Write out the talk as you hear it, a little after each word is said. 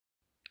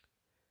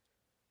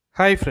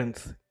Hi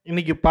friends,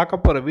 இன்றைக்கி பார்க்க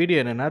போகிற வீடியோ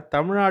என்னென்னா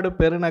தமிழ்நாடு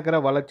பெருநகர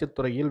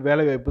வளர்ச்சித்துறையில்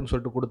வேலைவாய்ப்புன்னு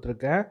சொல்லிட்டு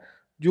கொடுத்துருக்கேன்.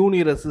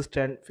 ஜூனியர்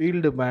அசிஸ்டன்ட்,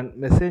 ஃபீல்டு மேன்,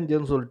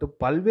 மெசேஞ்சர்னு சொல்லிட்டு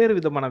பல்வேறு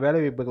விதமான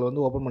வேலைவாய்ப்புகள்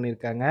வந்து ஓப்பன்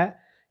பண்ணியிருக்காங்க.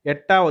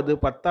 8வது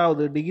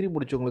 10வது டிகிரி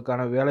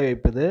முடித்தவங்களுக்கான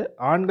வேலைவாய்ப்பு இது.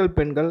 ஆண்கள்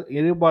பெண்கள்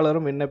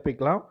இருபாலரும்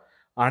விண்ணப்பிக்கலாம்,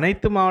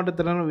 அனைத்து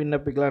மாவட்டத்தினரும்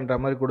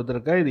விண்ணப்பிக்கலான்ற மாதிரி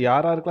கொடுத்துருக்கேன். இது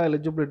யாராருக்கெல்லாம்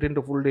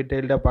எலிஜிபிலிட்டின்ற ஃபுல்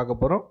டீட்டெயில்டாக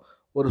பார்க்க போகிறோம்.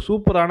 ஒரு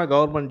சூப்பரான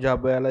கவர்மெண்ட்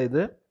ஜாப் வேலை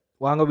இது.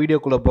 வாங்க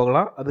வீடியோக்குள்ளே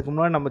போகலாம். அதுக்கு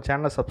முன்னாடி நம்ம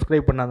சேனலை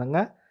சப்ஸ்கிரைப் பண்ணாதங்க,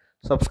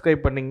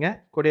 சப்ஸ்கிரைப் பண்ணிங்க,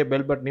 கூடிய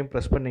பெல் பட்டனையும்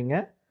ப்ரெஸ் பண்ணிங்க.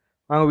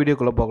 வாங்க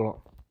வீடியோக்குள்ளே போகலாம்.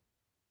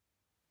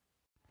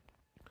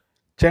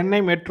 சென்னை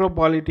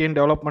மெட்ரோபாலிட்டியன்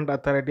டெவலப்மெண்ட்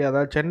அத்தாரிட்டி,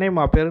 அதாவது சென்னை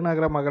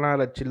பெருநகர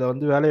மாநகராட்சியில்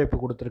வந்து வேலைவாய்ப்பு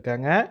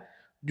கொடுத்துருக்காங்க.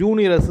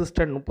 ஜூனியர்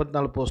அசிஸ்டன்ட்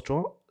 34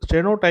 போஸ்ட்டும்,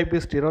 ஸ்டெனோ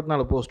டைப்பிஸ்ட்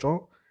 24 போஸ்ட்டும்,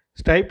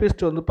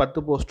 ஸ்டைப்பிஸ்ட் வந்து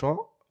 10 போஸ்ட்டும்,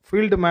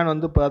 ஃபீல்டு மேன்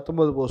வந்து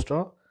 19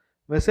 போஸ்ட்டும்,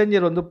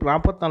 மெசேஞ்சர் வந்து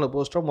 44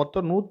 போஸ்ட்டும்,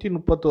 மொத்தம்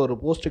 131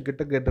 போஸ்ட்டு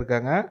கிட்ட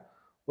கேட்டிருக்காங்க.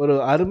 ஒரு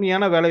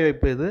அருமையான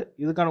வேலைவாய்ப்பு இது.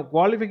 இதுக்கான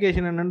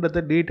குவாலிஃபிகேஷன்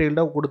என்னன்றதை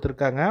டீட்டெயில்டாக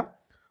கொடுத்துருக்காங்க.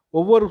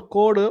 ஒவ்வொரு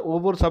கோடு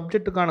ஒவ்வொரு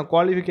சப்ஜெக்ட்டுக்கான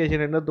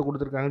குவாலிஃபிகேஷன் என்னது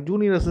கொடுத்துருக்காங்க.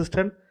 Junior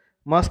assistant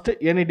must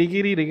any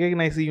degree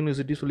recognise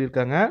university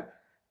சொல்லியிருக்காங்க.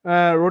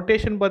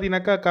 ரொட்டேஷன்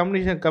பார்த்தீங்கன்னாக்கா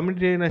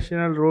கம்யூனிட்டி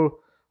நேஷனல்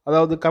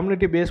அதாவது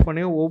கம்யூனிட்டி பேஸ்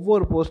பண்ணி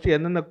ஒவ்வொரு போஸ்ட்டு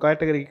எந்தெந்த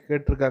கேட்டகரிக்கு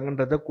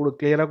கேட்டிருக்காங்கன்றதை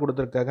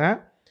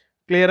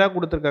கிளியராக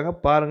கொடுத்துருக்காங்க.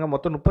 பாருங்கள்,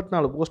 மொத்தம்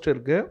 34 போஸ்ட்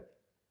இருக்குது.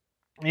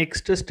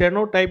 நெக்ஸ்ட்டு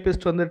ஸ்டெனோ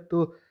டைப்பிஸ்ட் வந்து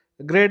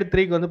கிரேட்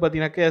 3க்கு வந்து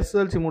பார்த்தீங்கன்னாக்கா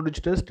எஸ்எல்சி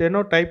முடிச்சுட்டு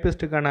ஸ்டெனோ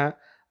டைப்பிஸ்ட்டுக்கான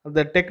அந்த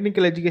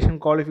டெக்னிக்கல் எஜுகேஷன்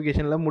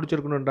குவாலிஃபிகேஷனில்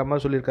முடிச்சிருக்கணுன்ற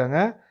மாதிரி சொல்லியிருக்காங்க.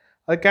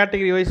 அது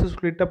கேட்டகரி வைஸ்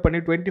ஸ்ப்ளிட்டப் பண்ணி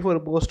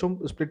 24 போஸ்ட்டும்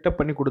ஸ்ப்ளிட்டப்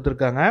பண்ணி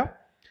கொடுத்துருக்காங்க.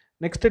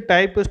 நெக்ஸ்ட்டு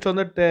டைப்பிஸ்ட்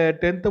வந்து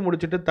 10th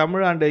முடிச்சுட்டு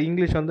தமிழ் அண்ட்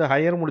இங்கிலீஷ் வந்து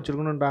higher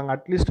முடிச்சிருக்கணுன்றாங்க.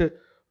 At least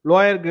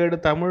lower grade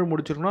Tamil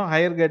முடிச்சிருக்கணும்,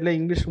 ஹையர் கிரேடில்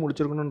இங்கிலீஷ்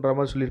முடிச்சிருக்கணுன்ற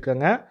மாதிரி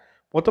சொல்லியிருக்காங்க.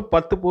 மொத்தம்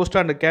 10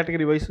 போஸ்ட்டு அந்த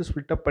கேட்டகரி வைஸ்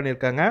ஸ்ப்ளிட்டப்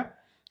பண்ணியிருக்காங்க.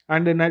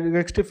 அண்டு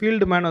நெக்ஸ்ட்டு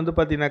ஃபீல்டு மேன் வந்து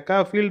பார்த்தீங்கன்னாக்கா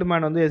ஃபீல்டு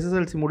மேன் வந்து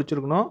எஸ்எஸ்எல்சி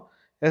முடிச்சிருக்கணும்.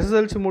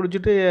 எஸ்எஸ்எல்சி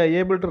முடிச்சுட்டு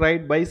ஏபிள் டு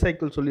ரைட்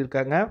பைசைக்கிள்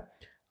சொல்லியிருக்காங்க.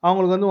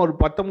 அவங்களுக்கு வந்து ஒரு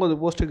 19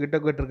 போஸ்ட்டு கிட்ட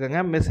கேட்டிருக்காங்க.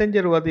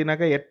 மெசேஞ்சர்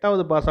பார்த்தீங்கன்னாக்கா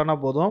 8வது பாஸ் ஆனால்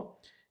போதும்.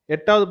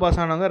 8வது பாஸ்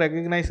ஆனவங்க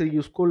ரெகக்னைஸ்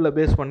ஸ்கூலில்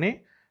பேஸ் பண்ணி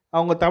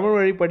அவங்க தமிழ்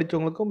வழி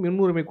படித்தவங்களுக்கும்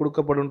முன்னுரிமை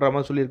கொடுக்கப்படுன்ற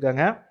மாதிரி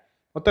சொல்லியிருக்காங்க.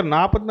 மொத்தம்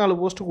 44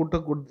 போஸ்ட்டு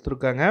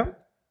கொடுத்துருக்காங்க.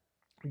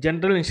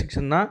 ஜென்ரல்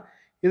இன்ஸ்ட்ரக்ஷன் தான்.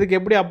 இதுக்கு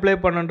எப்படி அப்ளை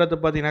பண்ணுன்றது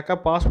பார்த்தீங்கன்னாக்கா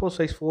பாஸ்போர்ட்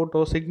சைஸ் ஃபோட்டோ,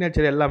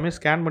 சிக்னேச்சர் எல்லாமே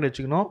ஸ்கேன் பண்ணி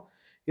வச்சுக்கணும்.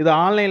 இது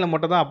ஆன்லைனில்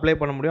மட்டும் தான் அப்ளை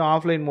பண்ண முடியும்,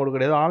 ஆஃப்லைன் மோடு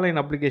கிடையாது. ஆன்லைன்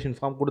அப்ளிகேஷன்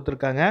ஃபார்ம்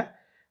கொடுத்துருக்காங்க.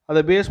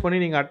 அதை பேஸ் பண்ணி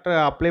நீங்கள்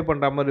அப்ளை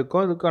பண்ணுற மாதிரி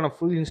இருக்கும். இதுக்கான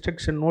full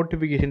instruction,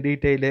 notification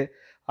detail,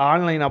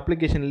 online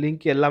application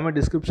link எல்லாமே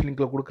டிஸ்கிரிப்ஷன்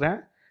லிங்க்கில் கொடுக்குறேன்.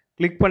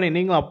 கிளிக் பண்ணி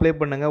நீங்களும் அப்ளை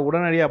பண்ணுங்கள்,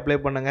 உடனடியாக அப்ளை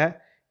பண்ணுங்கள்.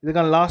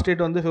 இதுக்கான லாஸ்ட்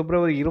டேட் வந்து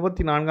February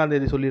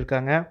 24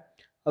 சொல்லியிருக்காங்க.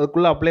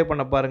 அதுக்குள்ளே அப்ளை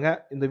பண்ண பாருங்கள்.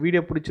 இந்த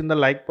வீடியோ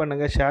பிடிச்சிருந்தால் லைக்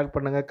பண்ணுங்கள், ஷேர்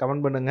பண்ணுங்கள்,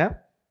 கமெண்ட் பண்ணுங்கள்,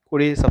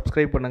 கூடயே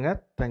சப்ஸ்கிரைப் பண்ணுங்கள்.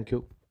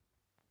 தேங்க்யூ.